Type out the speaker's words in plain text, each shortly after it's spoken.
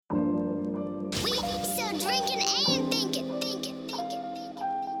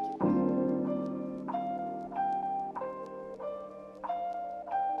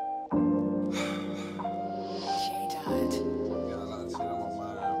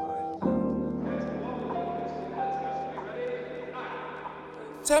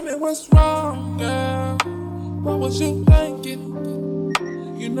Tell me what's wrong, girl. What was you thinking?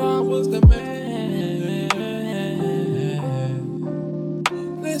 You know I was the man.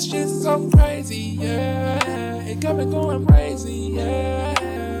 This shit's so crazy, yeah. It got me going crazy, yeah.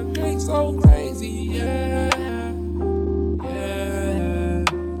 Getting so crazy, yeah. Yeah.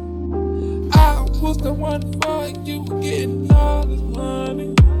 I was the one for you, getting all this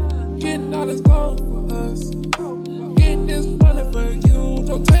money, getting all this love for us, getting this money for you.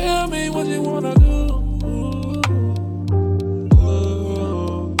 So tell me what you wanna do.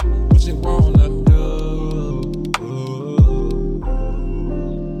 What you wanna do?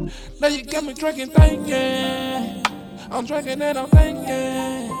 Now you got me drinking, thinking. I'm drinking and I'm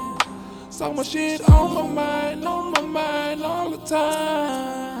thinking. So much shit on my mind all the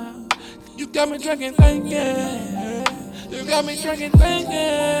time. You got me drinking, thinking. You got me drinking,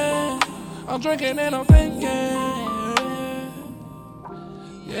 thinking. I'm drinking and I'm thinking.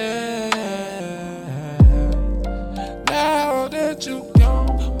 Yeah. Now that you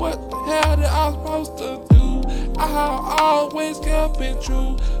gone, what the hell did I supposed to do? I always kept it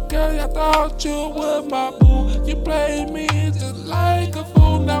true. Girl, I thought you were my boo. You played me just like a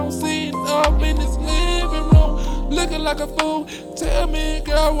fool. Now I'm sitting up in this living room, looking like a fool. Tell me,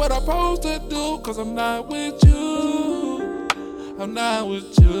 girl, what I'm supposed to do, 'cause I'm not with you. I'm not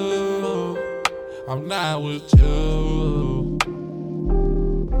with you. I'm not with you.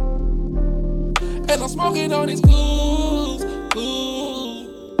 And I'm smoking on these cools,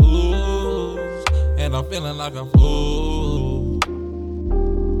 and I'm feeling like a fool.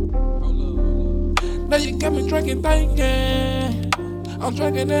 Now you got me drinking, thinking. I'm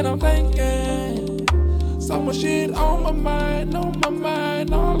drinking and I'm thinking. So much shit on my mind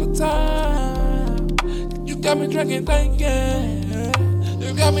all the time. You got me drinking, thinking.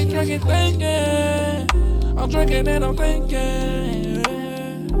 You got me drinking, thinking. I'm drinking and I'm thinking.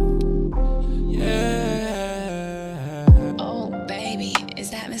 Yeah. Oh, baby, is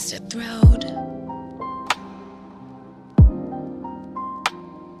that Mr. Throde?